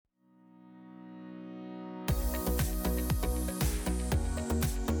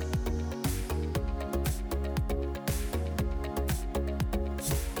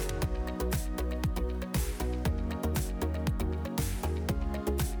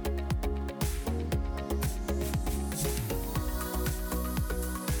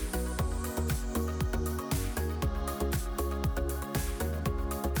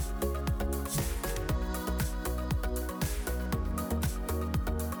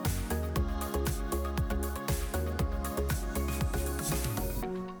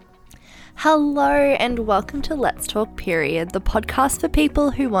Hello and welcome to Let's Talk Period, the podcast for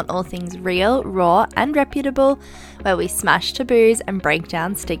people who want all things real, raw and reputable, where we smash taboos and break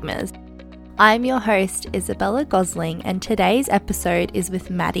down stigmas. I'm your host, Isabella Gosling, and today's episode is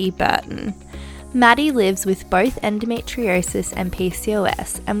with Maddie Burton. Maddie lives with both endometriosis and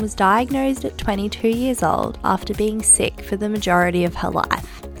PCOS and was diagnosed at 22 years old after being sick for the majority of her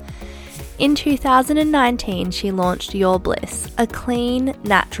life. In 2019, she launched Your Bliss, a clean,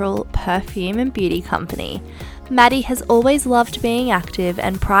 natural perfume and beauty company. Maddie has always loved being active,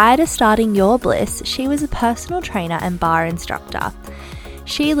 and prior to starting Your Bliss, she was a personal trainer and bar instructor.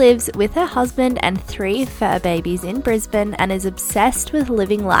 She lives with her husband and 3 fur babies in Brisbane and is obsessed with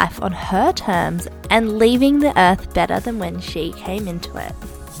living life on her terms and leaving the earth better than when she came into it.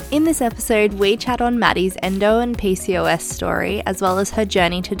 In this episode, we chat on Maddie's endo and PCOS story, as well as her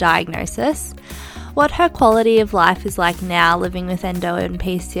journey to diagnosis, what her quality of life is like now living with endo and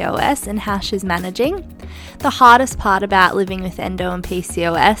PCOS and how she's managing, the hardest part about living with endo and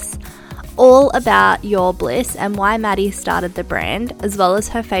PCOS, all about Your Bliss and why Maddie started the brand, as well as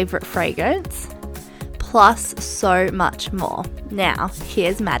her favourite fragrance, plus so much more. Now,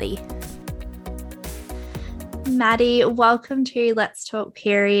 here's Maddie. Maddie, welcome to Let's Talk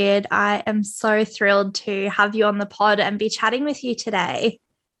Period. I am so thrilled to have you on the pod and be chatting with you today.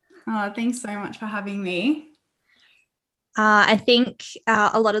 Oh, thanks so much for having me. I think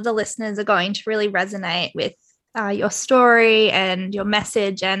a lot of the listeners are going to really resonate with your story and your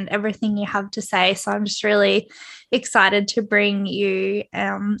message and everything you have to say. So I'm just really excited to bring you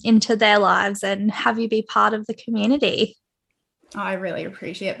into their lives and have you be part of the community. I really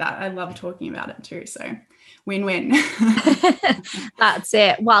appreciate that. I love talking about it too. So win-win. That's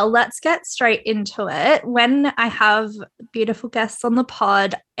it. Well, let's get straight into it. When I have beautiful guests on the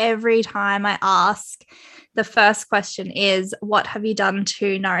pod, every time I ask, the first question is, what have you done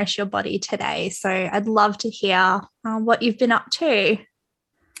to nourish your body today? So I'd love to hear what you've been up to.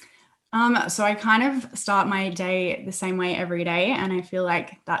 So I kind of start my day the same way every day, and I feel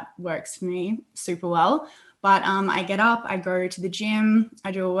like that works for me super well. But I get up, I go to the gym,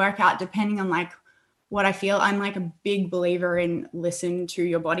 I do a workout depending on like what I feel. I'm like a big believer in listen to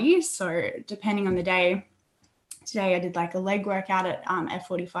your body. So depending on the day, today I did like a leg workout at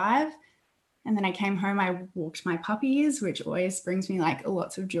F45. And then I came home, I walked my puppies, which always brings me like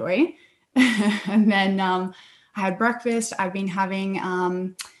lots of joy. And then I had breakfast. I've been having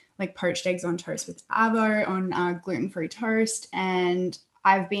like poached eggs on toast with avo on gluten-free toast. And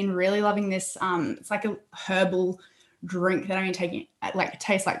I've been really loving this. It's like a herbal drink that I've been taking. Like it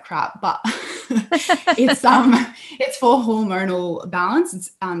tastes like crap, but it's for hormonal balance.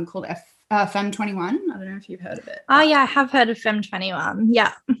 It's called Fem21. I don't know if you've heard of it. Oh yeah, I have heard of Fem21.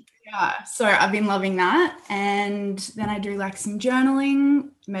 Yeah. Yeah, so I've been loving that, and then I do like some journaling,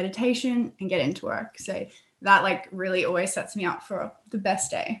 meditation, and get into work. So that like really always sets me up for the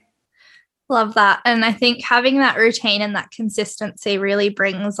best day. Love that. And I think having that routine and that consistency really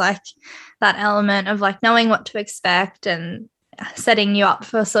brings like that element of like knowing what to expect and setting you up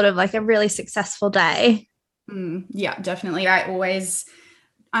for sort of like a really successful day. Yeah, definitely.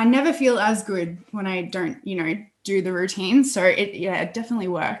 I never feel as good when I don't, do the routine. So it definitely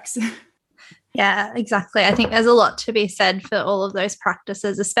works. Yeah, exactly. I think there's a lot to be said for all of those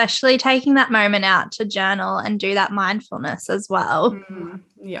practices, especially taking that moment out to journal and do that mindfulness as well.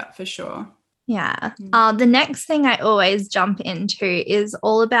 Yeah, for sure. Yeah. The next thing I always jump into is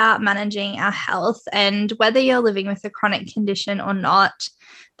all about managing our health, and whether you're living with a chronic condition or not,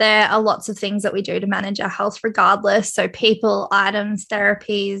 there are lots of things that we do to manage our health regardless. So people, items,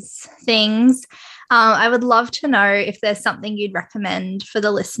 therapies, things. I would love to know if there's something you'd recommend for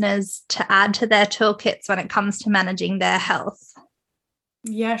the listeners to add to their toolkits when it comes to managing their health.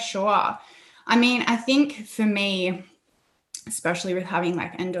 Yeah, sure. I mean, I think for me, especially with having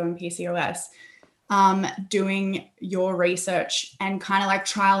like endo and PCOS, doing your research and kind of like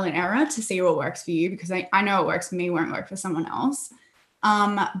trial and error to see what works for you, because I know it works for me, won't work for someone else.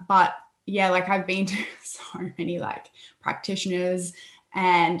 But yeah, like I've been to so many like practitioners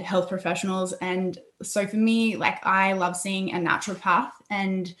and health professionals. And so for me, like I love seeing a naturopath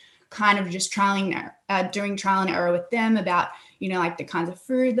and kind of just doing trial and error with them about, like the kinds of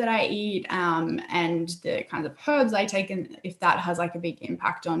food that I eat and the kinds of herbs I take, and if that has like a big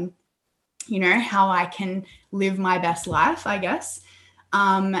impact on, how I can live my best life, I guess.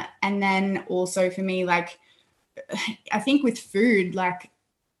 And then also for me, like, I think with food, like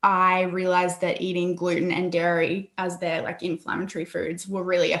I realized that eating gluten and dairy as their like inflammatory foods were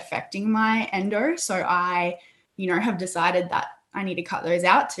really affecting my endo. So I, have decided that I need to cut those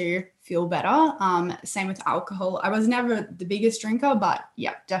out to feel better. Same with alcohol. I was never the biggest drinker, but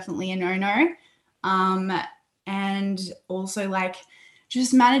yeah, definitely a no-no. And also like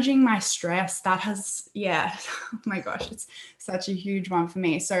just managing my stress, that has, yeah, oh my gosh, it's such a huge one for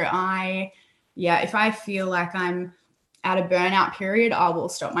me. So if I feel like I'm at a burnout period, I will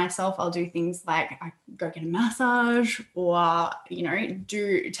stop myself. I'll do things like I go get a massage, or,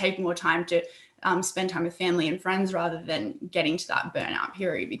 take more time to spend time with family and friends rather than getting to that burnout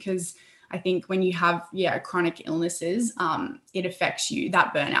period. Because I think when you have, chronic illnesses, it affects you,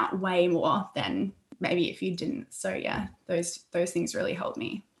 that burnout, way more than maybe if you didn't. So yeah, those things really help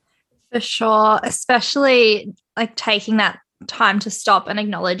me. For sure, especially like taking that time to stop and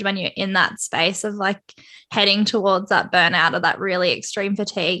acknowledge when you're in that space of like heading towards that burnout or that really extreme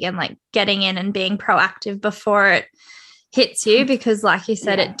fatigue, and like getting in and being proactive before it hits you, because like you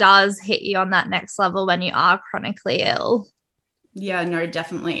said, it does hit you on that next level when you are chronically ill. Yeah, no,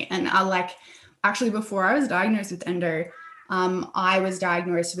 definitely. And actually before I was diagnosed with endo, I was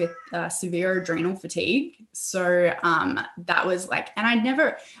diagnosed with severe adrenal fatigue. So that was like, and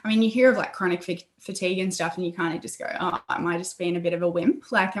you hear of like chronic fatigue and stuff, and you kind of just go, oh, am I just being a bit of a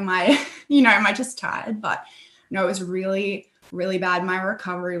wimp? Like, am I just tired? But no, it was really, really bad. My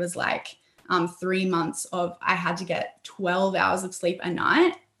recovery was like 3 months of, I had to get 12 hours of sleep a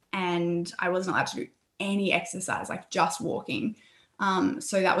night, and I wasn't allowed to do any exercise, like just walking.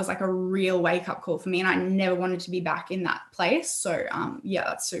 So that was like a real wake up call for me, and I never wanted to be back in that place. So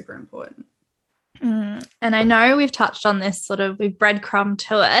that's super important. And I know we've touched on this, we've breadcrumbed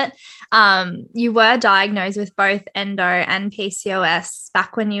to it. You were diagnosed with both endo and PCOS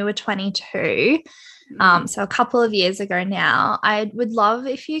back when you were 22. So a couple of years ago now. I would love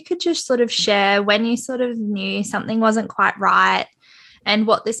if you could just sort of share when you sort of knew something wasn't quite right, and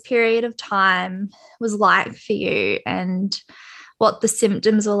what this period of time was like for you, and what the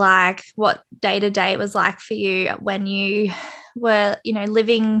symptoms were like, what day-to-day was like for you when you were,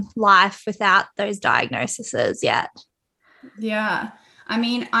 living life without those diagnoses yet. Yeah.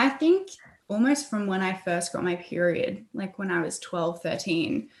 I think almost from when I first got my period, like when I was 12,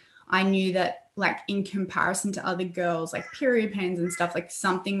 13, I knew that like in comparison to other girls, like period pains and stuff, like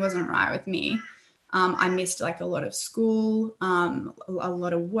something wasn't right with me. I missed like a lot of school, a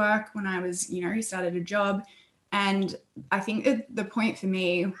lot of work when I was, started a job. And I think the point for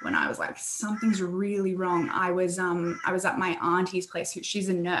me when I was like, something's really wrong, I was at my auntie's place. She's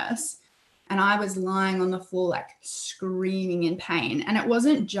a nurse, and I was lying on the floor, like screaming in pain. And it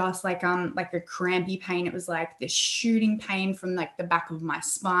wasn't just like a crampy pain. It was like this shooting pain from like the back of my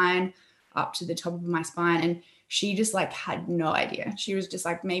spine up to the top of my spine. And she just like had no idea. She was just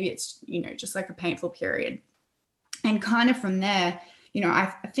like, maybe it's, just like a painful period. And kind of from there,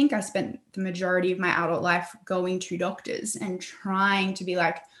 I think I spent the majority of my adult life going to doctors and trying to be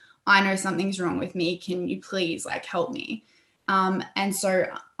like, I know something's wrong with me. Can you please like help me? And so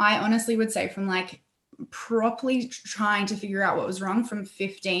I honestly would say from like properly trying to figure out what was wrong from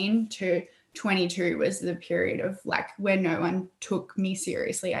 15 to 22 was the period of like where no one took me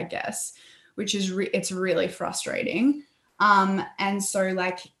seriously, I guess, which is it's really frustrating. And so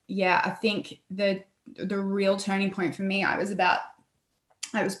like, I think the real turning point for me, I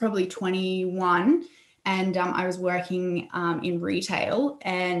was probably 21, and I was working in retail,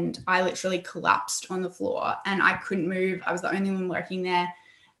 and I literally collapsed on the floor and I couldn't move. I was the only one working there,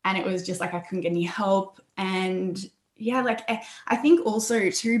 and it was just like I couldn't get any help. And I think also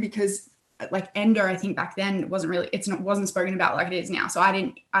too, because like endo, I think back then wasn't spoken about like it is now. So I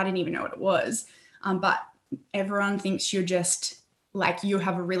didn't even know what it was. But everyone thinks you're just like, you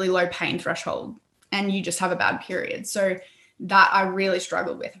have a really low pain threshold and you just have a bad period. So that I really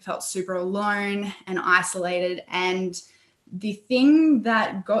struggled with. I felt super alone and isolated. And the thing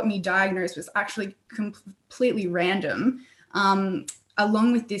that got me diagnosed was actually completely random.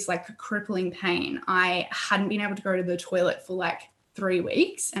 Along with this like crippling pain, I hadn't been able to go to the toilet for like 3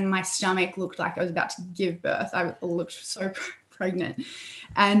 weeks, and my stomach looked like I was about to give birth. I looked so pregnant.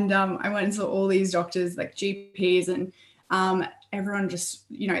 And I went and saw all these doctors, like GPs, and everyone just,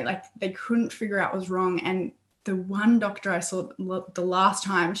 like they couldn't figure out what was wrong. And the one doctor I saw the last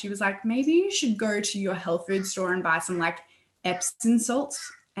time, she was like, maybe you should go to your health food store and buy some like Epsom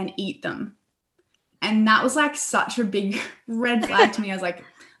salts and eat them. And that was like such a big red flag to me. I was like,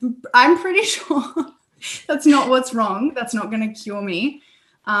 I'm pretty sure that's not what's wrong. That's not going to cure me.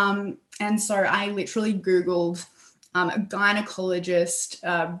 And so I literally Googled a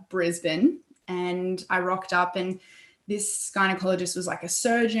gynecologist, Brisbane, and I rocked up, and this gynecologist was like a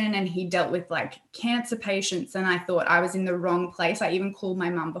surgeon, and he dealt with like cancer patients. And I thought I was in the wrong place. I even called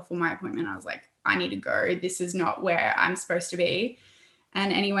my mum before my appointment. I was like, I need to go. This is not where I'm supposed to be.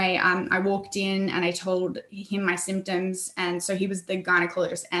 And anyway, I walked in and I told him my symptoms. And so he was the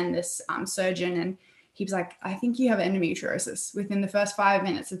gynecologist and this surgeon. And he was like, I think you have endometriosis, within the first 5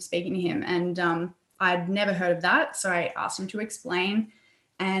 minutes of speaking to him. And I'd never heard of that. So I asked him to explain.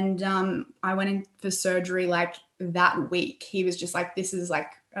 And I went in for surgery like that week. He was just like, this is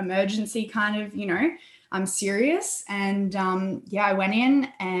like emergency kind of, I'm serious. And I went in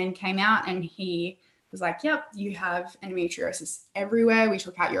and came out and he was like, yep, you have endometriosis everywhere. We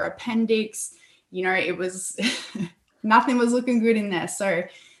took out your appendix. It was, nothing was looking good in there. So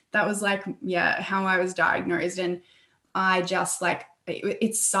that was like, how I was diagnosed. And I just like,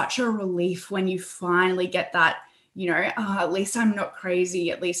 it's such a relief when you finally get that, at least I'm not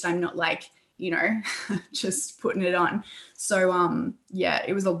crazy. At least I'm not like, just putting it on. So,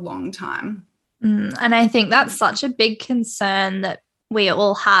 it was a long time. And I think that's such a big concern that we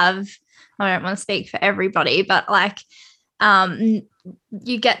all have. I don't want to speak for everybody, but like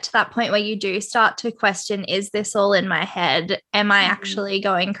you get to that point where you do start to question, is this all in my head? Am I actually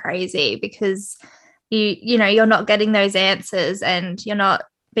going crazy? Because you're not getting those answers and you're not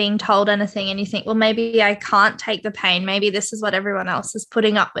being told anything, and you think, well, maybe I can't take the pain. Maybe this is what everyone else is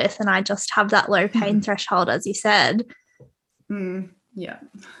putting up with, and I just have that low pain threshold, as you said. Yeah.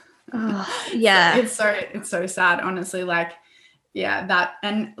 Oh, yeah. It's so sad, honestly. Like, that,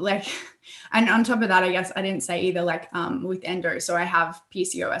 and like, and on top of that, I guess I didn't say either, like, with endo. So I have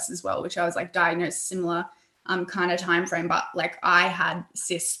PCOS as well, which I was like diagnosed similar kind of time frame, but like I had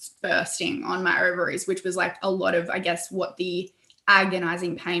cysts bursting on my ovaries, which was like a lot of, I guess, what the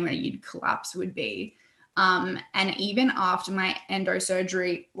agonizing pain when you'd collapse would be. And even after my endo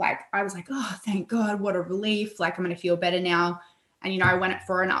surgery, like I was like, oh, thank God, what a relief. Like I'm going to feel better now. And, I went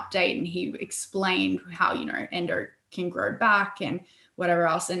for an update and he explained how, endo can grow back and whatever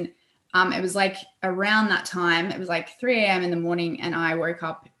else. And it was like around that time, it was like 3 a.m. in the morning and I woke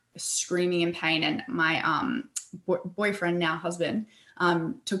up screaming in pain. And my boyfriend, now husband,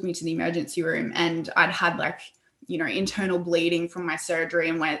 took me to the emergency room, and I'd had like, internal bleeding from my surgery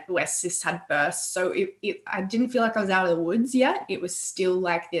and where cysts had burst. So I didn't feel like I was out of the woods yet. It was still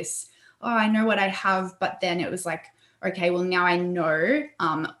like this, oh, I know what I have. But then it was like, okay, well, now I know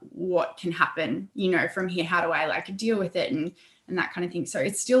what can happen, from here. How do I like deal with it and that kind of thing. So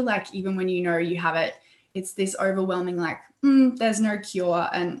it's still like, even when you have it, it's this overwhelming, like, there's no cure.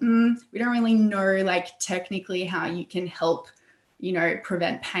 And we don't really know like technically how you can help,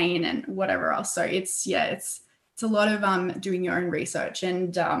 prevent pain and whatever else. So it's a lot of doing your own research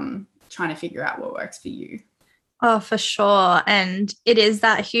and trying to figure out what works for you. Oh, for sure. And it is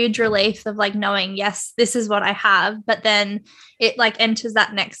that huge relief of like knowing, yes, this is what I have. But then it like enters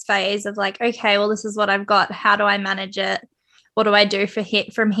that next phase of like, okay, well, this is what I've got. How do I manage it? What do I do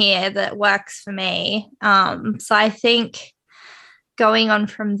from here that works for me? So I think going on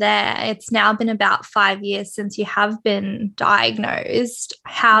from there, it's now been about 5 years since you have been diagnosed.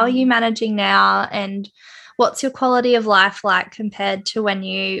 How are you managing now? And what's your quality of life like compared to when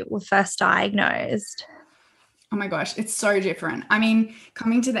you were first diagnosed? Oh my gosh, it's so different. I mean,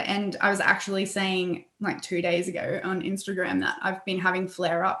 coming to the end, I was actually saying like 2 days ago on Instagram that I've been having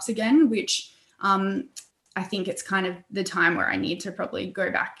flare-ups again, which I think it's kind of the time where I need to probably go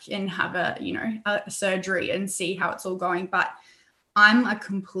back and have a surgery and see how it's all going. But I'm a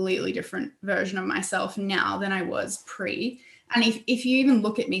completely different version of myself now than I was pre. And if you even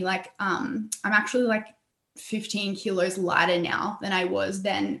look at me, like I'm actually like 15 kilos lighter now than I was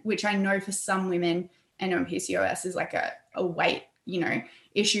then, which I know for some women, PCOS is like a weight,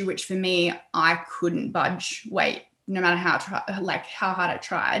 issue, which for me, I couldn't budge weight no matter how hard I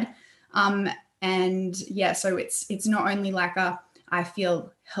tried. So it's not only like I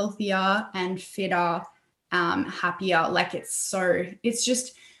feel healthier and fitter, happier. Like it's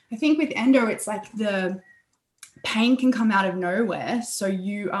just, I think with endo, it's like the pain can come out of nowhere. So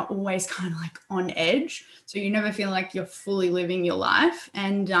you are always kind of like on edge. So you never feel like you're fully living your life.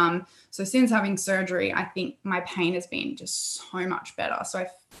 And so since having surgery, I think my pain has been just so much better. So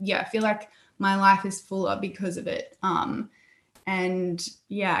I feel like my life is fuller because of it. I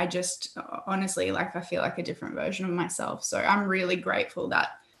just honestly, like, I feel like a different version of myself. So I'm really grateful that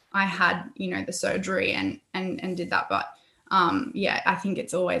I had, the surgery and did that. But I think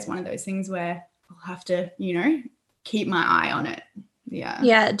it's always one of those things where I'll have to, keep my eye on it.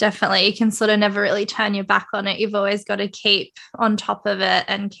 Yeah, definitely. You can sort of never really turn your back on it. You've always got to keep on top of it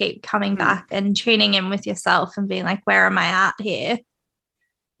and keep coming back and tuning in with yourself and being like, where am I at here?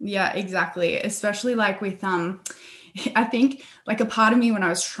 Yeah, exactly. Especially like with, I think like a part of me when I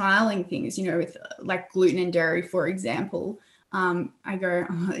was trialing things, with like gluten and dairy, for example, I go,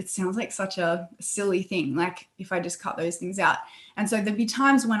 oh, it sounds like such a silly thing, like if I just cut those things out. And so there'd be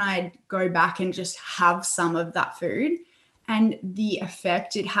times when I'd go back and just have some of that food, and the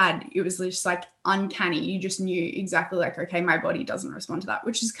effect it had, it was just like uncanny. You just knew exactly like, okay, my body doesn't respond to that,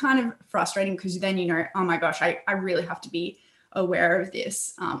 which is kind of frustrating because then you know, oh my gosh, I really have to be aware of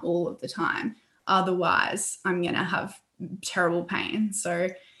this all of the time. Otherwise, I'm going to have terrible pain. So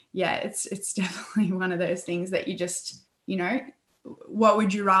yeah, it's definitely one of those things that you just, you know, what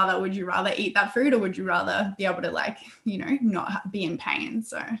would you rather? Would you rather eat that food, or would you rather be able to like, you know, not be in pain?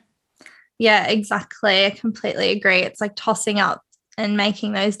 So yeah, exactly. I completely agree. It's like tossing up and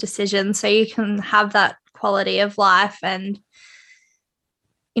making those decisions so you can have that quality of life. And,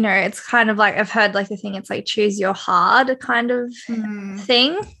 you know, it's kind of like, I've heard like the thing, it's like choose your hard kind of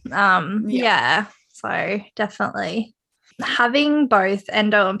thing. Yeah. So definitely having both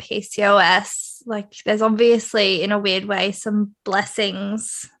endo and PCOS, like there's obviously in a weird way some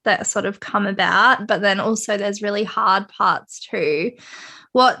blessings that sort of come about, but then also there's really hard parts too.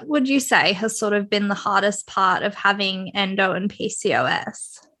 What would you say has sort of been the hardest part of having endo and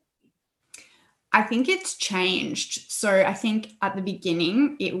PCOS? I think it's changed. So I think at the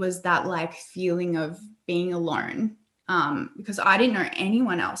beginning, it was that like feeling of being alone, because I didn't know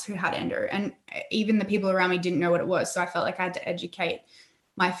anyone else who had endo, and even the people around me didn't know what it was. So I felt like I had to educate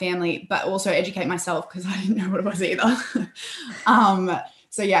my family, but also educate myself because I didn't know what it was either.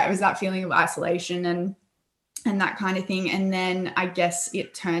 So yeah, it was that feeling of isolation and that kind of thing. And then I guess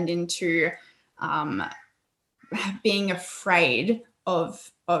it turned into being afraid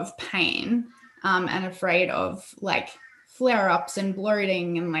of pain, and afraid of like flare-ups and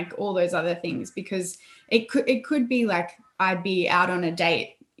bloating and like all those other things, because it could be like I'd be out on a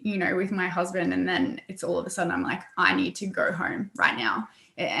date, you know, with my husband, and then it's all of a sudden I'm like, I need to go home right now.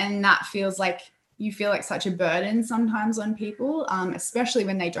 And that feels like, you feel like such a burden sometimes on people, especially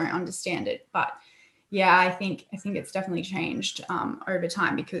when they don't understand it. But yeah, I think it's definitely changed over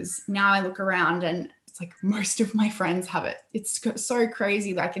time, because now I look around and it's like most of my friends have it. It's so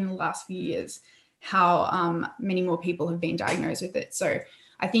crazy, like in the last few years, how many more people have been diagnosed with it. So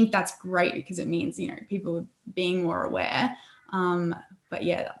I think that's great because it means, you know, people being more aware. But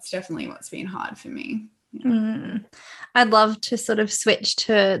yeah, that's definitely what's been hard for me. Yeah. I'd love to sort of switch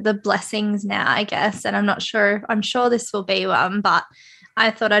to the blessings now, I guess. And I'm sure this will be one, but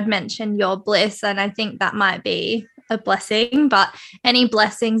I thought I'd mention your bliss, and I think that might be a blessing. But any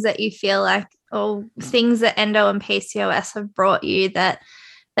blessings that you feel like, or things that endo and PCOS have brought you that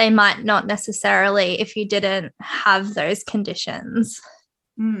they might not necessarily if you didn't have those conditions?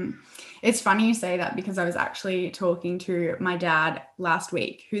 It's funny you say that, because I was actually talking to my dad last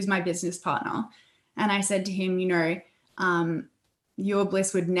week, who's my business partner. And I said to him, you know, your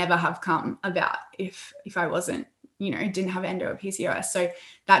bliss would never have come about if I wasn't, you know, didn't have endo or PCOS. So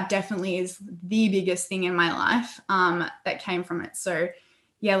that definitely is the biggest thing in my life that came from it. So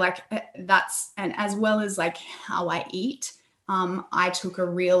yeah, like that's, and as well as like how I eat, I took a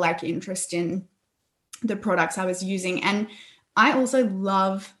real like interest in the products I was using. And I also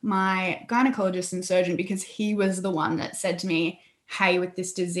love my gynecologist and surgeon, because he was the one that said to me, hey, with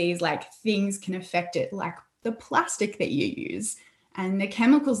this disease, like things can affect it, like the plastic that you use and the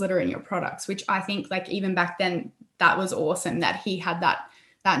chemicals that are in your products, which I think like even back then, that was awesome that he had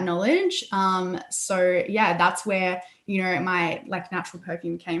that knowledge. So yeah, that's where, you know, my like natural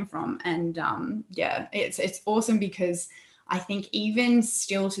perfume came from. And yeah, it's awesome, because I think even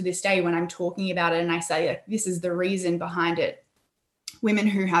still to this day, when I'm talking about it and I say like, this is the reason behind it, women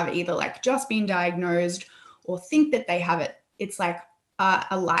who have either like just been diagnosed or think that they have it, it's like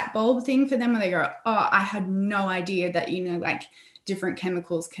a light bulb thing for them, where they go, oh, I had no idea that, you know, like different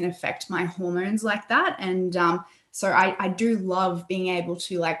chemicals can affect my hormones like that. And so I do love being able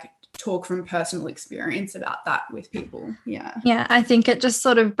to like talk from personal experience about that with people. Yeah, I think it just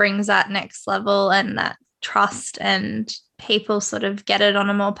sort of brings that next level and that trust, and people sort of get it on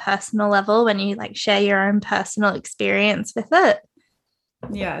a more personal level when you like share your own personal experience with it.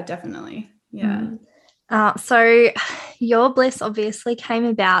 Yeah, definitely. Yeah. So your bliss obviously came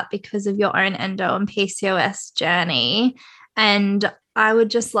about because of your own endo and PCOS journey. And I would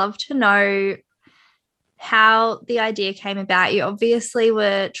just love to know how the idea came about. You obviously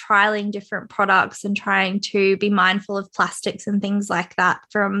were trialing different products and trying to be mindful of plastics and things like that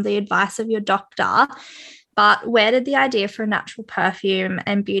from the advice of your doctor. But where did the idea for a natural perfume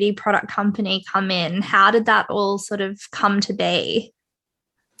and beauty product company come in? How did that all sort of come to be?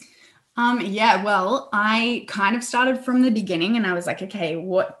 Yeah, well, I kind of started from the beginning and I was like, okay,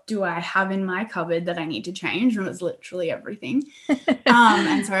 what do I have in my cupboard that I need to change? And it was literally everything.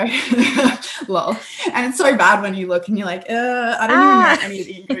 And so, lol. And it's so bad when you look and you're like, I don't even know any of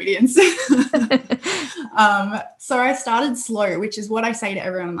the ingredients. So I started slow, which is what I say to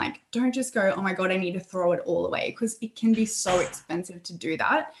everyone. I'm like, don't just go, oh my God, I need to throw it all away, because it can be so expensive to do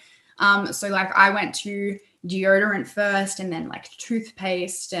that. So like I went to deodorant first and then like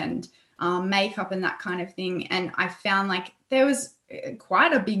toothpaste and makeup and that kind of thing. And I found like there was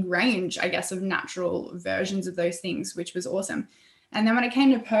quite a big range, I guess, of natural versions of those things, which was awesome. And then when it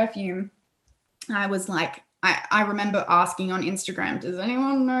came to perfume, I was like, I remember asking on Instagram, does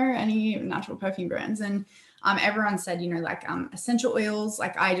anyone know any natural perfume brands? And everyone said, like essential oils.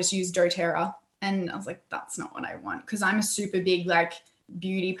 Like I just use doTERRA. And I was like, that's not what I want, because I'm a super big like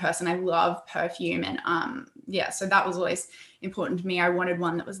beauty person. I love perfume. And yeah, so that was always important to me. I wanted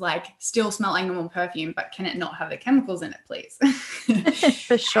one that was like still smell like normal perfume, but can it not have the chemicals in it, please?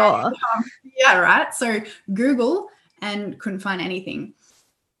 For sure. Yeah, right. So Google, and couldn't find anything.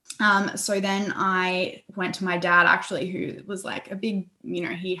 So then I went to my dad, actually, who was like a big,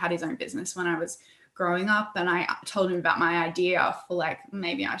 he had his own business when I was growing up, and I told him about my idea for like,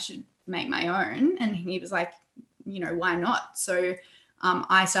 maybe I should make my own. And he was like, why not? So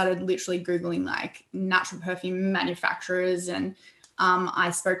I started literally Googling like natural perfume manufacturers, and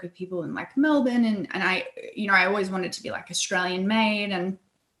I spoke with people in like Melbourne, and I, I always wanted to be like Australian made, and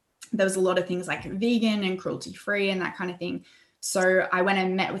there was a lot of things like vegan and cruelty free and that kind of thing. So I went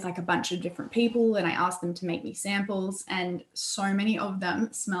and met with like a bunch of different people, and I asked them to make me samples, and so many of them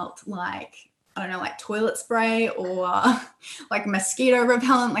smelt like, I don't know, like toilet spray or like mosquito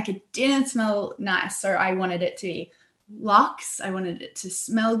repellent. Like it didn't smell nice. So I wanted it to be luxe. I wanted it to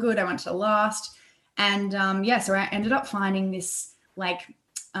smell good. I wanted it to last. And yeah, so I ended up finding this like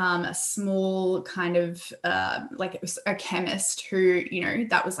a small kind of like it was a chemist who,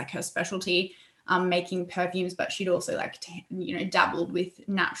 that was like her specialty, making perfumes, but she'd also like, dabbled with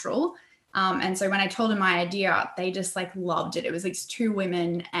natural. And so when I told them my idea, they just like loved it. It was these two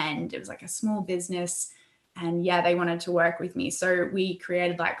women, and it was like a small business. And yeah, they wanted to work with me. So we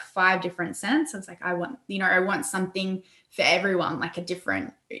created like 5 different scents. I was like, I want something for everyone, like a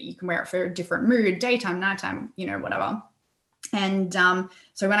different, you can wear it for a different mood, daytime, nighttime, whatever. And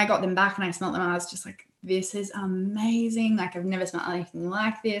so when I got them back and I smelled them, I was just like, this is amazing. Like I've never smelled anything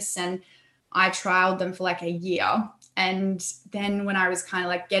like this. And I trialed them for like a year. And then when I was kind of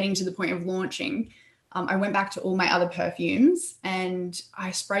like getting to the point of launching, I went back to all my other perfumes and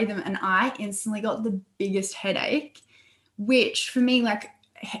I sprayed them, and I instantly got the biggest headache, which for me, like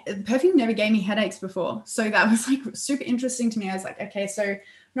perfume never gave me headaches before. So that was like super interesting to me. I was like, okay, so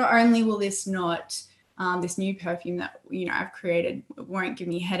not only will this not, this new perfume that, I've created won't give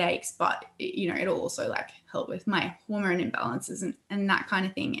me headaches, but it'll also like help with my hormone imbalances and that kind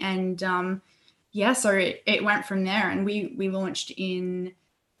of thing. And yeah, so it went from there, and we launched in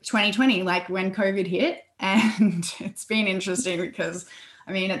 2020, like when COVID hit. And it's been interesting because,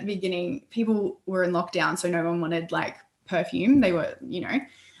 I mean, at the beginning, people were in lockdown, so no one wanted like perfume. They were,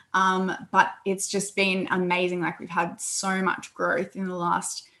 but it's just been amazing. Like we've had so much growth in the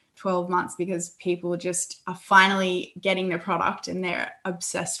last 12 months because people just are finally getting the product and they're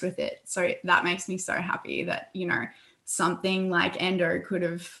obsessed with it. So that makes me so happy that, something like Endo could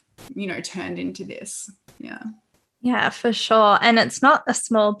have, turned into this. Yeah. Yeah, for sure. And it's not a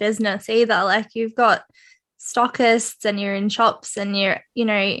small business either. Like you've got stockists and you're in shops and you're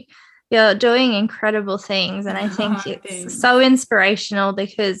doing incredible things. And I think it's so inspirational,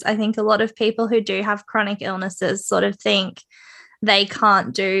 because I think a lot of people who do have chronic illnesses sort of think they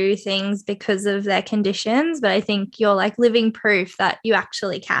can't do things because of their conditions. But I think you're like living proof that you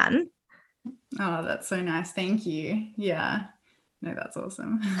actually can. Oh, that's so nice. Thank you. Yeah. No, that's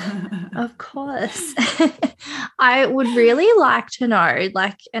awesome. Of course. I would really like to know,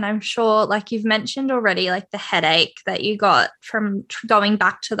 like, and I'm sure, like you've mentioned already, like the headache that you got from going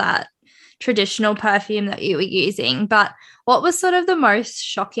back to that traditional perfume that you were using. But what was sort of the most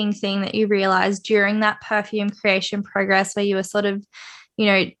shocking thing that you realized during that perfume creation progress, where you were sort of,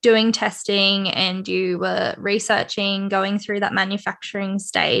 doing testing and you were researching, going through that manufacturing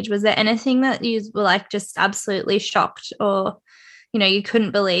stage? Was there anything that you were like just absolutely shocked, or you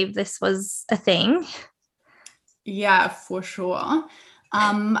couldn't believe this was a thing? Yeah, for sure.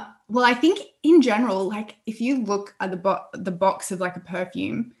 Well, I think in general, like if you look at the box of like a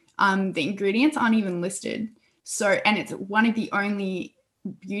perfume, the ingredients aren't even listed. So, and it's one of the only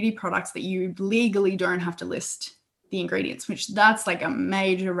beauty products that you legally don't have to list the ingredients, which that's like a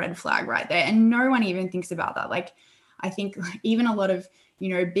major red flag right there. And no one even thinks about that. Like, I think even a lot of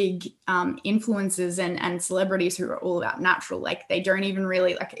big influencers and celebrities who are all about natural. Like they don't even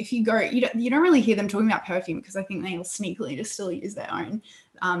really, like if you go, you don't really hear them talking about perfume, because I think they'll sneakily just still use their own,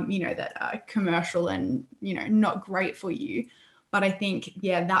 that are commercial and, not great for you. But I think,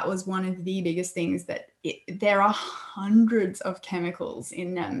 that was one of the biggest things, that there are hundreds of chemicals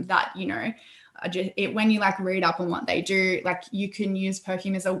in them that, when you like read up on what they do, like you can use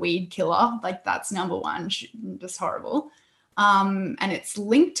perfume as a weed killer. Like that's number one, just horrible. And it's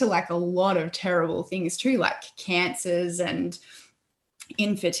linked to like a lot of terrible things too, like cancers and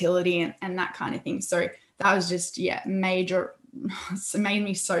infertility and that kind of thing. So that was just, major. It made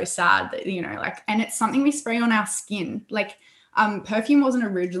me so sad that, and it's something we spray on our skin. Like, perfume wasn't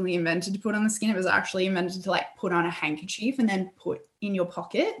originally invented to put on the skin. It was actually invented to like put on a handkerchief and then put in your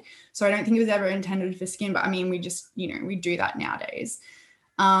pocket. So I don't think it was ever intended for skin, but I mean, we just, we do that nowadays.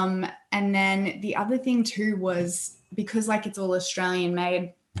 And then the other thing too was, because like it's all Australian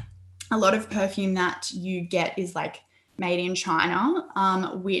made, a lot of perfume that you get is like made in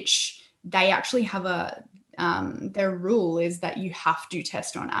China, which they actually have their rule is that you have to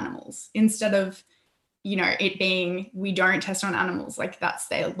test on animals instead of, it being, we don't test on animals. Like that's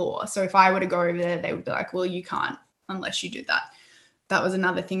their law. So if I were to go over there, they would be like, well, you can't unless you do that. That was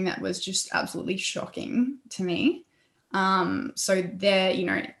another thing that was just absolutely shocking to me. So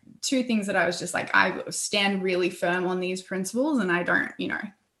there, two things that I was just like, I stand really firm on these principles, and I don't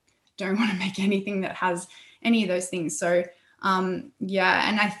want to make anything that has any of those things. So, and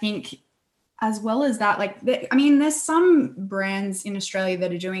I think as well as that, like, there's some brands in Australia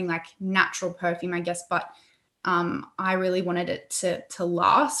that are doing like natural perfume, I guess, but I really wanted it to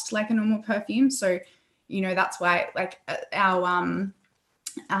last like a normal perfume. So, that's why like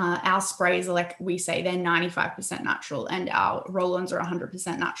our sprays are like, we say they're 95% natural, and our roll-ons are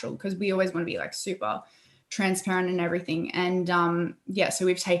 100% natural, because we always want to be like super transparent and everything. And so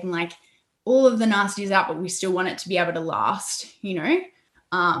we've taken like all of the nasties out, but we still want it to be able to last,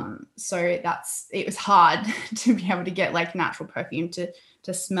 so it was hard to be able to get like natural perfume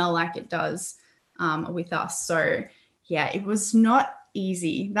to smell like it does with us. So it was not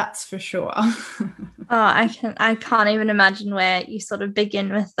easy, that's for sure. I can't even imagine where you sort of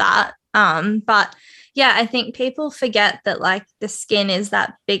begin with that. But I think people forget that like the skin is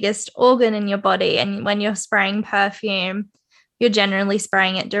that biggest organ in your body, and when you're spraying perfume, you're generally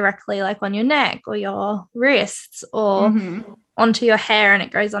spraying it directly like on your neck or your wrists or onto your hair, and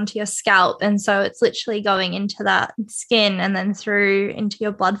it goes onto your scalp. And so it's literally going into that skin and then through into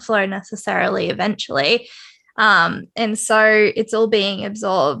your blood flow necessarily eventually. And so it's all being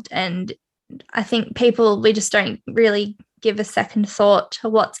absorbed. And I think we just don't really give a second thought to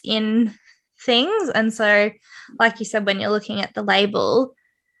what's in things. And so, like you said, when you're looking at the label,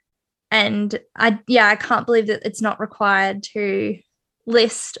 and I can't believe that it's not required to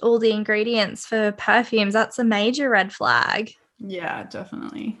list all the ingredients for perfumes. That's a major red flag. Yeah,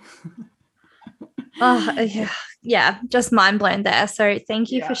 definitely. Just mind blown there. So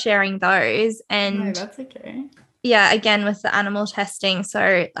thank you for sharing those. And no, that's okay. Again, with the animal testing.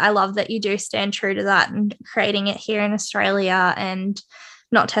 So I love that you do stand true to that and creating it here in Australia, and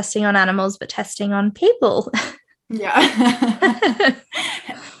not testing on animals, but testing on people. Yeah.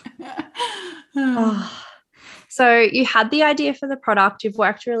 So you had the idea for the product. You've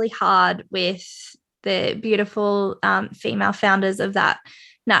worked really hard with the beautiful female founders of that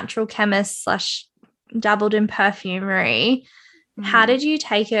natural chemist / dabbled in perfumery. How did you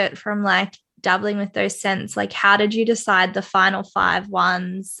take it from like dabbling with those scents? Like, how did you decide the final 5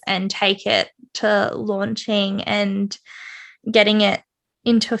 ones and take it to launching and getting it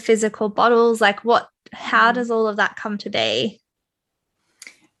into physical bottles? Like how does all of that come to be?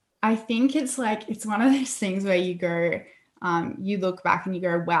 I think it's one of those things where you go, you look back and you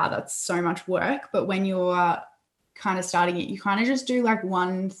go, wow, that's so much work. But when you're kind of starting it, you kind of just do like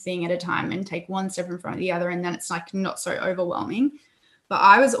one thing at a time and take one step in front of the other. And then it's like not so overwhelming. But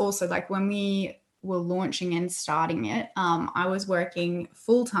I was also like, when we were launching and starting it, I was working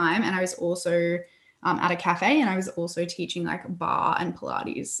full time, and I was also at a cafe, and I was also teaching like bar and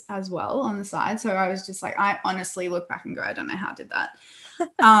Pilates as well on the side. So I was just like, I honestly look back and go, I don't know how I did that.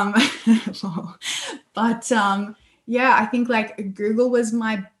 But I think like Google was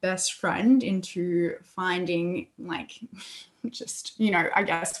my best friend into finding like just, I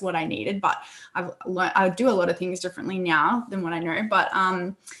guess what I needed. But I do a lot of things differently now than what I know. But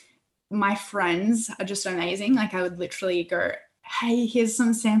my friends are just amazing. Like I would literally go, hey, here's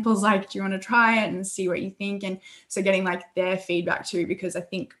some samples, like, do you want to try it and see what you think? And so getting like their feedback too, because I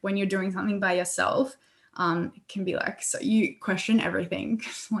think when you're doing something by yourself, it can be like, so you question everything.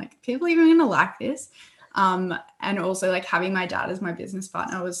 Like, people even going to like this? And also like having my dad as my business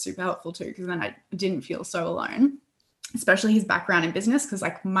partner was super helpful too, because then I didn't feel so alone, especially his background in business, because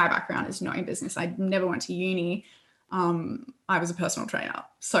like my background is not in business. I never went to uni. I was a personal trainer,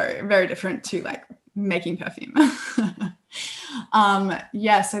 so very different to like making perfume.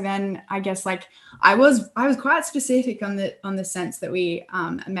 Yeah, so then I guess like I was quite specific on the scents that we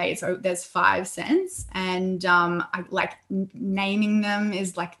made. So there's 5 scents, and I like naming them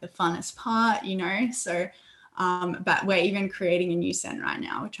is like the funnest part, you know. So but we're even creating a new scent right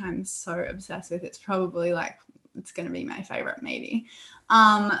now, which I'm so obsessed with. It's probably like it's going to be my favorite maybe.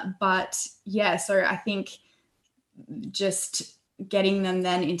 But yeah, so I think just getting them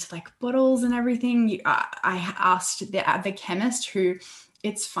then into like bottles and everything. I asked the chemist, who,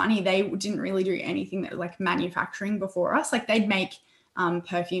 it's funny, they didn't really do anything that was like manufacturing before us. Like they'd make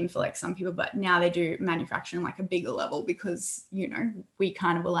perfume for like some people, but now they do manufacturing like a bigger level, because, you know, we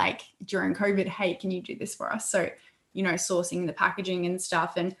kind of were like during COVID, hey, can you do this for us? So, you know, sourcing the packaging and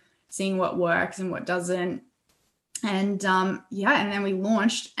stuff and seeing what works and what doesn't. And yeah, and then we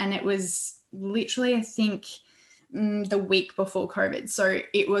launched, and it was literally, I think, the week before COVID. So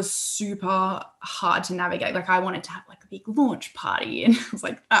it was super hard to navigate. Like I wanted to have like a big launch party, and I was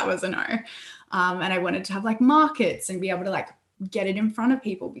like, that was a no. And I wanted to have like markets and be able to like get it in front of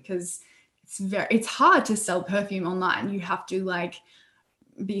people, because it's hard to sell perfume online. You have to like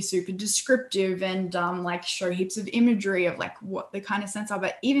be super descriptive and like show heaps of imagery of like what the kind of scents are.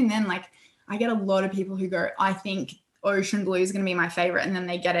 But even then, like I get a lot of people who go, I think Ocean Blue is going to be my favorite. And then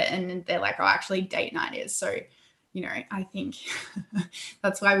they get it and they're like, oh, actually Date Night is. So, you know, I think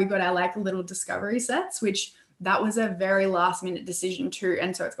that's why we got our like little discovery sets, which that was a very last minute decision too.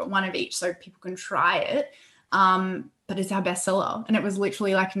 And so it's got 1 of each so people can try it. But it's our bestseller, and it was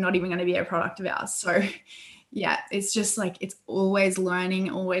literally like not even going to be a product of ours. So yeah, it's just like, it's always learning,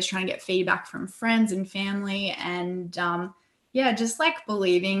 always trying to get feedback from friends and family. And yeah, just like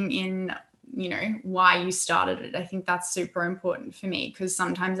believing in, you know, why you started it. I think that's super important for me, because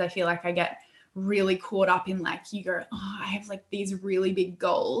sometimes I feel like I get really caught up in like, you go, oh, I have like these really big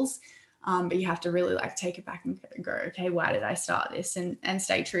goals, but you have to really like take it back and go, okay, why did I start this? And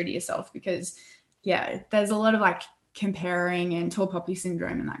stay true to yourself, because yeah, there's a lot of like comparing and tall poppy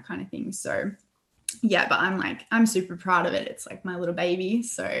syndrome and that kind of thing. So yeah, but I'm super proud of it. It's like my little baby,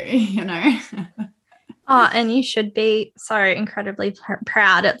 so you know. Oh, and you should be so incredibly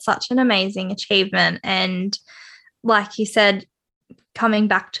proud. It's such an amazing achievement. And like you said, coming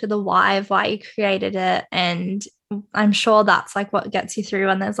back to the why of why you created it, and I'm sure that's like what gets you through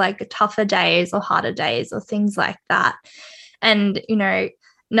when there's like tougher days or harder days or things like that. And, you know,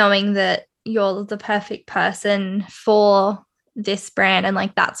 knowing that you're the perfect person for this brand, and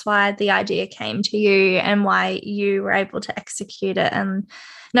like that's why the idea came to you and why you were able to execute it, and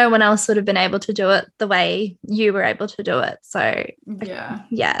no one else would have been able to do it the way you were able to do it. So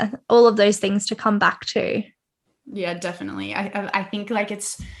yeah, all of those things to come back to. Yeah, definitely. I think like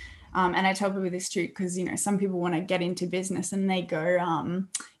it's, and I tell people this too, because, you know, some people want to get into business and they go,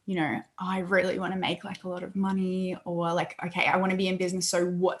 you know, I really want to make like a lot of money, or like, okay, I want to be in business. So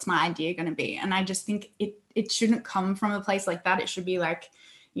what's my idea going to be? And I just think it shouldn't come from a place like that. It should be like,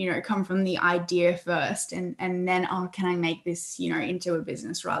 you know, come from the idea first, and then, oh, can I make this, you know, into a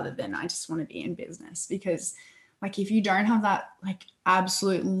business, rather than I just want to be in business. Because like if you don't have that like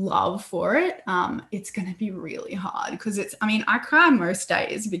absolute love for it, it's going to be really hard, because I mean, I cry most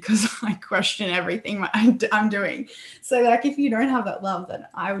days because I question everything I'm doing. So like if you don't have that love, then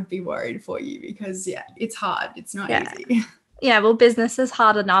I would be worried for you, because yeah, it's hard. It's not easy. Yeah, well, business is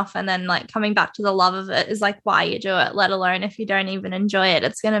hard enough, and then like coming back to the love of it is like why you do it, let alone if you don't even enjoy it,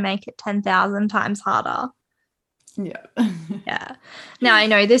 it's going to make it 10,000 times harder. Yeah. Yeah. Now, I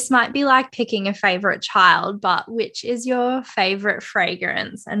know this might be like picking a favorite child, but which is your favorite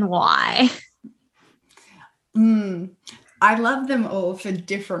fragrance and why? I love them all for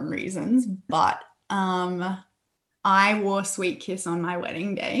different reasons, but I wore Sweet Kiss on my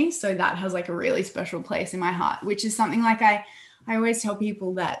wedding day, so that has like a really special place in my heart, which is something like I always tell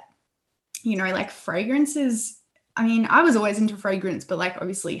people that, you know, like fragrances, I mean, I was always into fragrance, but like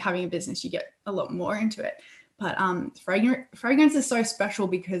obviously having a business, you get a lot more into it. But fragrance is so special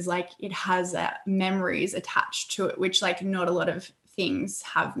because like it has memories attached to it, which like not a lot of things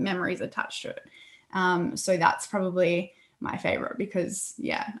have memories attached to it. So that's probably my favorite, because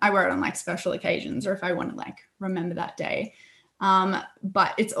yeah, I wear it on like special occasions, or if I want to like remember that day.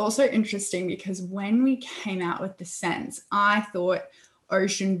 But it's also interesting because when we came out with the scents, I thought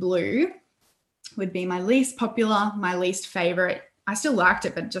Ocean Blue would be my least popular, my least favorite. I still liked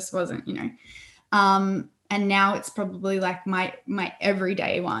it, but it just wasn't, you know. And now it's probably like my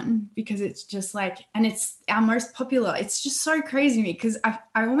everyday one, because it's just like, and it's our most popular. It's just so crazy to me, because I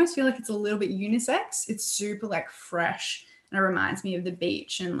almost feel like it's a little bit unisex. It's super like fresh, and it reminds me of the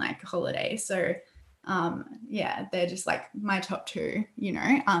beach and like holiday. So yeah, they're just like my top two,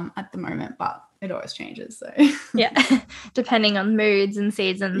 at the moment, but it always changes. So yeah, depending on moods and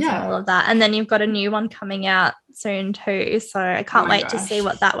seasons and all yeah. of that. And then you've got a new one coming out soon too. So I can't wait to see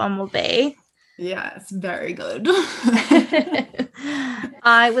what that one will be. Yeah, it's very good.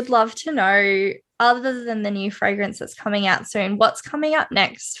 I would love to know, other than the new fragrance that's coming out soon, what's coming up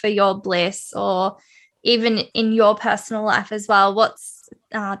next for Your Bliss, or even in your personal life as well? What's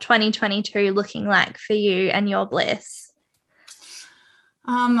 2022 looking like for you and Your Bliss?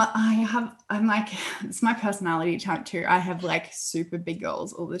 I'm like, it's my personality type too. I have like super big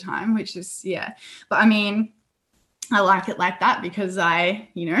goals all the time, which is, yeah. But I mean, I like it like that, because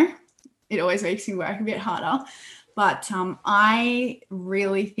it always makes me work a bit harder. But I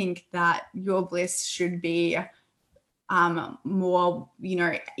really think that Your Bliss should be more,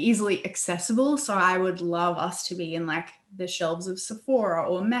 easily accessible. So I would love us to be in like the shelves of Sephora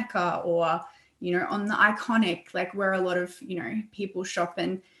or Mecca, or on the Iconic, like where a lot of people shop,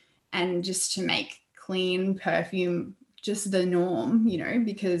 and just to make clean perfume just the norm,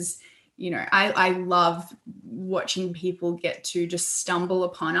 because I love watching people get to just stumble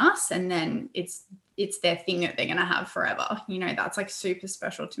upon us, and then it's their thing that they're going to have forever. That's like super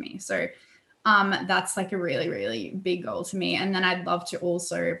special to me. So that's like a really, really big goal to me. And then I'd love to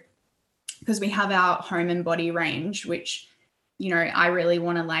also, because we have our home and body range, which, I really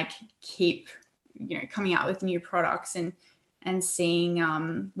want to like keep, coming out with new products, and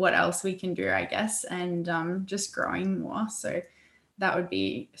seeing what else we can do, I guess, and just growing more. So that would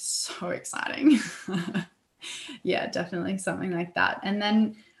be so exciting. Yeah, definitely something like that. And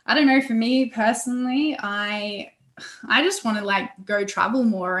then I don't know, for me personally, I just want to like go travel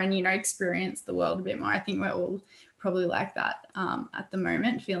more and, experience the world a bit more. I think we're all probably like that at the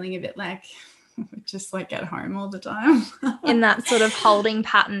moment, feeling a bit like just like at home all the time. In that sort of holding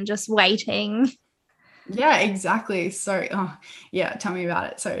pattern, just waiting. Yeah, exactly. So, yeah, tell me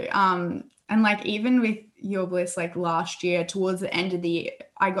about it. So, and like even with Your Bliss, like last year towards the end of the year,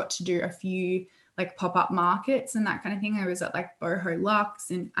 I got to do a few like pop-up markets and that kind of thing. I was at like Boho Luxe,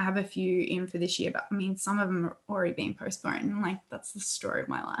 and I have a few in for this year, but I mean, some of them are already being postponed, and like that's the story of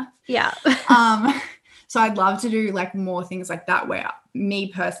my life. Yeah. So I'd love to do like more things like that, where me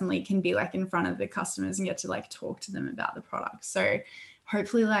personally can be like in front of the customers and get to like talk to them about the product. So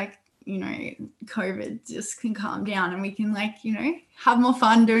hopefully like, COVID just can calm down, and we can like, have more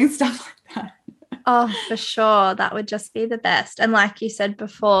fun doing stuff like that. Oh, for sure. That would just be the best. And like you said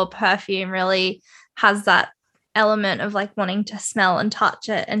before, perfume really has that element of like wanting to smell and touch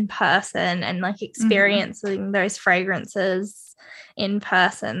it in person, and like experiencing those fragrances in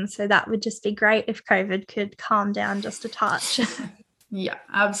person. So that would just be great if COVID could calm down just a touch. Yeah,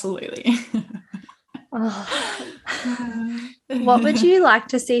 absolutely. What would you like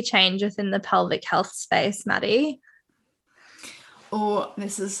to see change within the pelvic health space, Maddie? Oh,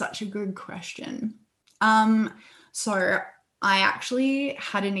 this is such a good question. So I actually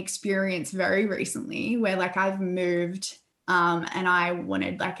had an experience very recently where like I've moved and I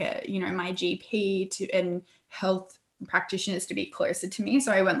wanted like my GP to and health practitioners to be closer to me.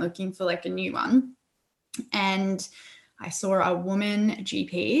 So I went looking for like a new one, and I saw a woman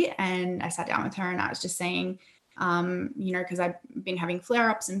GP, and I sat down with her, and I was just saying, because I've been having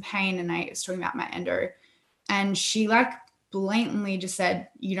flare-ups and pain, and I was talking about my endo, and she like blatantly just said,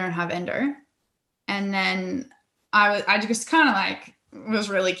 "You don't have endo." And then I just kind of like was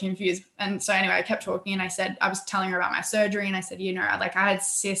really confused. And so anyway, I kept talking, and I was telling her about my surgery, and I said, like I had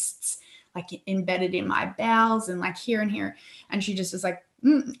cysts like embedded in my bowels and like here and here. And she just was like,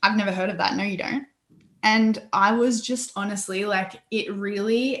 I've never heard of that. No, you don't. And I was just honestly like, it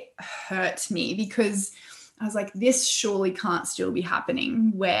really hurt me, because I was like, this surely can't still be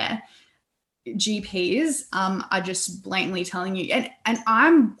happening, where GPs are just blatantly telling you, and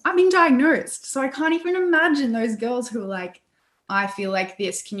I've been diagnosed, so I can't even imagine those girls who are like, I feel like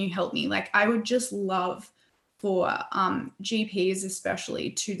this, can you help me? Like, I would just love for GPs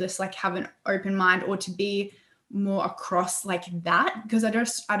especially to just like have an open mind, or to be more across like that, because I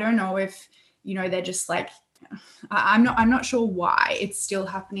don't know if they're just like, I'm not sure why it's still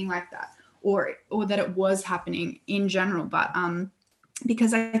happening like that, or that it was happening in general, but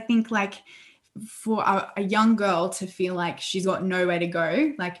because I think like for a young girl to feel like she's got nowhere to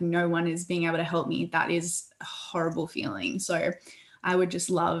go, like no one is being able to help me, that is a horrible feeling. So I would just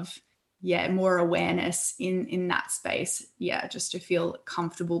love more awareness in that space. Yeah, just to feel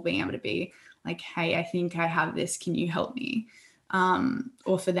comfortable being able to be like, hey, I think I have this. Can you help me?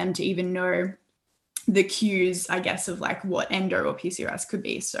 Or for them to even know the cues, I guess, of like what endo or PCOS could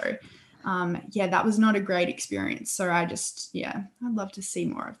be. So that was not a great experience. So I'd love to see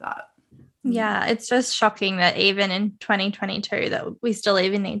more of that. Yeah, it's just shocking that even in 2022 that we still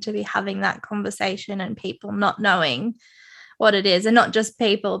even need to be having that conversation and people not knowing what it is, and not just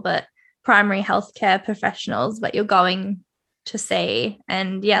people, but primary healthcare professionals that you're going to see.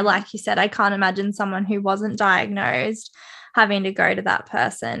 And like you said, I can't imagine someone who wasn't diagnosed having to go to that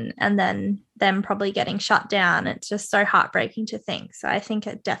person and then them probably getting shut down. It's just so heartbreaking to think. So I think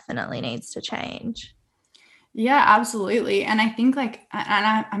it definitely needs to change. Yeah, absolutely. And I think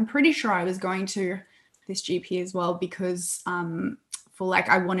I'm pretty sure I was going to this GP as well because I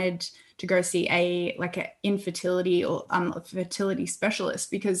wanted to go see a infertility or a fertility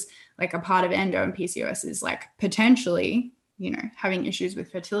specialist, because like a part of endo and PCOS is like potentially, having issues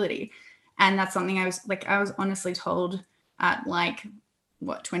with fertility. And that's something I was honestly told at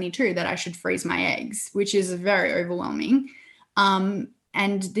 22 that I should freeze my eggs, which is very overwhelming.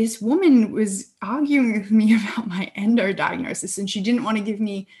 And this woman was arguing with me about my endo diagnosis, and she didn't want to give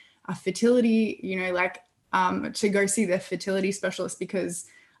me a fertility, to go see the fertility specialist because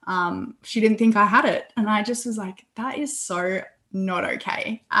she didn't think I had it. And I just was like, that is so not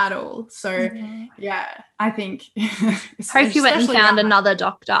okay at all. So I think hope you went and found another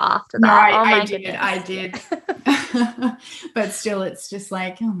doctor after that. No, I did. But still, it's just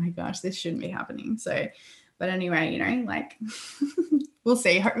like, oh my gosh, this shouldn't be happening. So, but anyway, we'll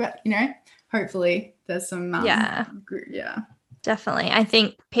see. Hopefully there's some definitely. I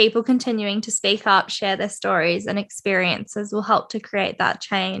think people continuing to speak up, share their stories and experiences will help to create that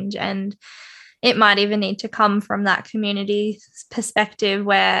change. And it might even need to come from that community perspective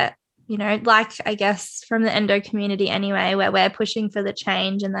where, I guess from the endo community anyway, where we're pushing for the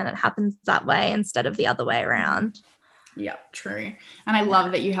change and then it happens that way instead of the other way around. Yeah, true. And I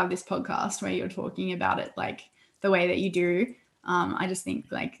love that you have this podcast where you're talking about it like the way that you do. I just think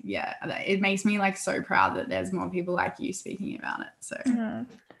it makes me so proud that there's more people like you speaking about it. So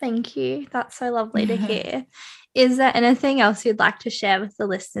thank you. That's so lovely to hear. Is there anything else you'd like to share with the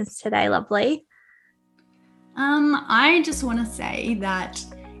listeners today, Lovely? I just want to say that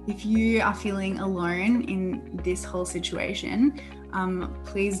if you are feeling alone in this whole situation,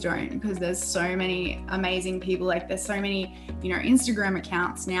 please don't, because there's so many amazing people. There's so many, Instagram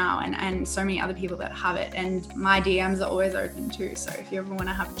accounts now and so many other people that have it. And my DMs are always open too. So if you ever want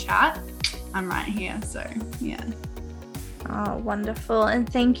to have a chat, I'm right here. So yeah. Oh, wonderful. And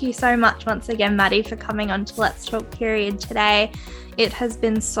thank you so much once again, Maddie, for coming on to Let's Talk Period today. It has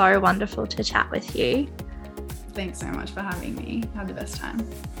been so wonderful to chat with you. Thanks so much for having me. Had the best time.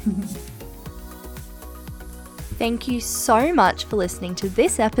 Thank you so much for listening to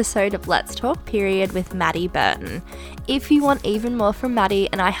this episode of Let's Talk Period with Maddie Burton. If you want even more from Maddie,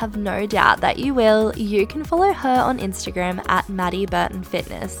 and I have no doubt that you will, you can follow her on Instagram at Maddie Burton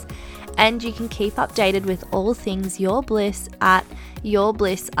Fitness. And you can keep updated with all things Your Bliss at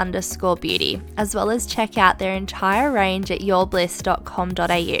yourbliss_beauty, as well as check out their entire range at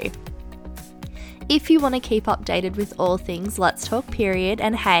yourbliss.com.au. If you want to keep updated with all things Let's Talk Period,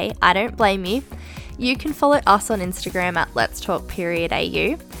 and hey, I don't blame you, you can follow us on Instagram at Let's Talk Period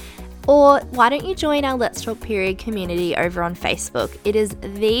AU. Or why don't you join our Let's Talk Period community over on Facebook? It is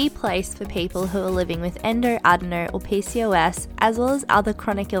the place for people who are living with endo, adeno or PCOS, as well as other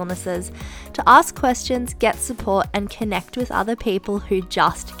chronic illnesses, to ask questions, get support and connect with other people who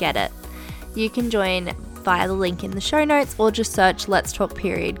just get it. You can join via the link in the show notes or just search Let's Talk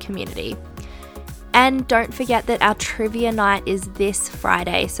Period community. And don't forget that our trivia night is this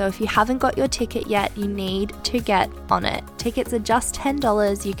Friday, so if you haven't got your ticket yet, you need to get on it. Tickets are just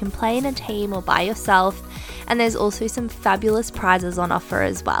 $10, you can play in a team or by yourself, and there's also some fabulous prizes on offer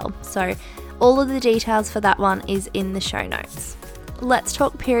as well. So all of the details for that one is in the show notes. Let's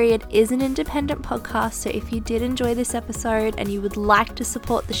Talk Period is an independent podcast, so if you did enjoy this episode and you would like to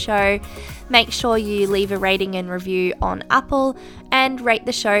support the show, make sure you leave a rating and review on Apple and rate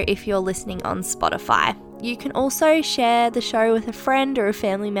the show if you're listening on Spotify. You can also share the show with a friend or a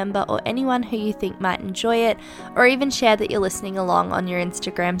family member or anyone who you think might enjoy it, or even share that you're listening along on your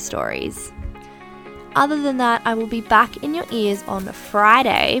Instagram stories. Other than that, I will be back in your ears on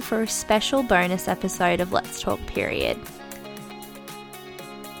Friday for a special bonus episode of Let's Talk Period.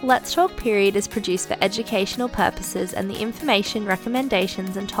 Let's Talk Period is produced for educational purposes, and the information,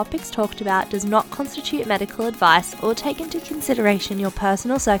 recommendations and topics talked about does not constitute medical advice or take into consideration your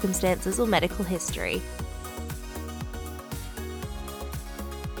personal circumstances or medical history.